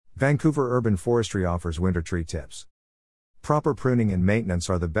Vancouver Urban Forestry offers winter tree tips. Proper pruning and maintenance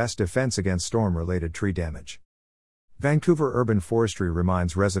are the best defense against storm-related tree damage. Vancouver Urban Forestry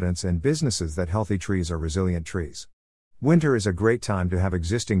reminds residents and businesses that healthy trees are resilient trees. Winter is a great time to have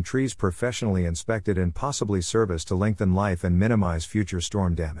existing trees professionally inspected and possibly serviced to lengthen life and minimize future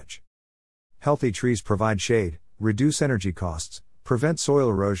storm damage. Healthy trees provide shade, reduce energy costs, prevent soil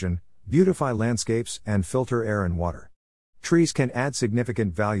erosion, beautify landscapes, and filter air and water. Trees can add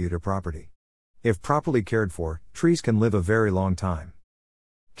significant value to property. If properly cared for, trees can live a very long time.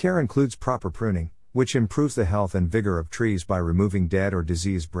 Care includes proper pruning, which improves the health and vigor of trees by removing dead or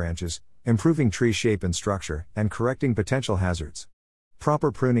diseased branches, improving tree shape and structure, and correcting potential hazards.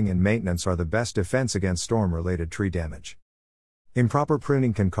 Proper pruning and maintenance are the best defense against storm-related tree damage. Improper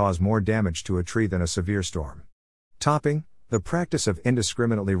pruning can cause more damage to a tree than a severe storm. Topping, the practice of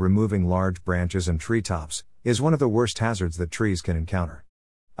indiscriminately removing large branches and tree tops, is one of the worst hazards that trees can encounter.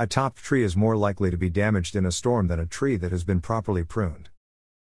 A topped tree is more likely to be damaged in a storm than a tree that has been properly pruned.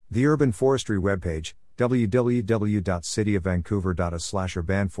 The Urban Forestry webpage,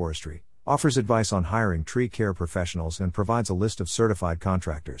 www.cityofvancouver.us/urbanforestry, offers advice on hiring tree care professionals and provides a list of certified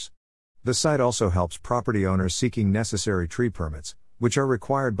contractors. The site also helps property owners seeking necessary tree permits, which are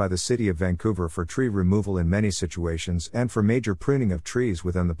required by the City of Vancouver for tree removal in many situations and for major pruning of trees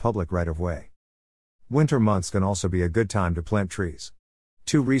within the public right-of-way. Winter months can also be a good time to plant trees.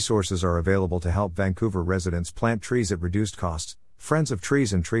 Two resources are available to help Vancouver residents plant trees at reduced costs: Friends of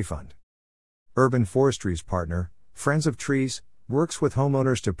Trees and Tree Fund. Urban Forestry's partner, Friends of Trees, works with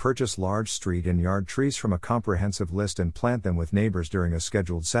homeowners to purchase large street and yard trees from a comprehensive list and plant them with neighbors during a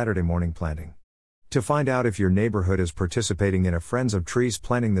scheduled Saturday morning planting. To find out if your neighborhood is participating in a Friends of Trees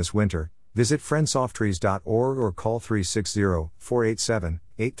planting this winter, visit friendsoftrees.org or call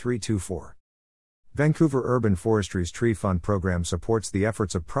 360-487-8324. Vancouver Urban Forestry's Tree Fund program supports the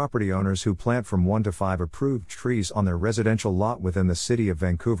efforts of property owners who plant from 1 to 5 approved trees on their residential lot within the City of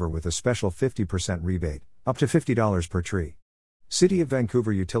Vancouver with a special 50% rebate, up to $50 per tree. City of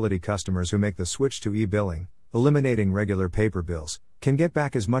Vancouver utility customers who make the switch to e-billing, eliminating regular paper bills, can get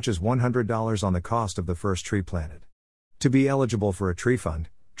back as much as $100 on the cost of the first tree planted. To be eligible for a tree fund,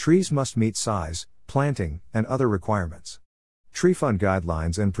 trees must meet size, planting, and other requirements. Tree Fund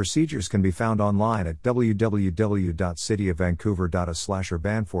guidelines and procedures can be found online at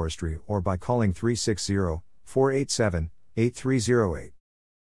www.cityofvancouver.us/urbanforestry or by calling 360-487-8308.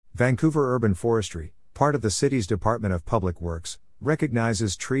 Vancouver Urban Forestry, part of the city's Department of Public Works,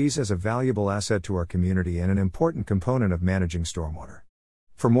 recognizes trees as a valuable asset to our community and an important component of managing stormwater.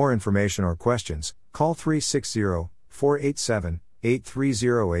 For more information or questions, call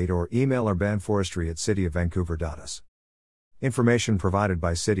 360-487-8308 or email urbanforestry@cityofvancouver.us. Information provided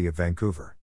by City of Vancouver.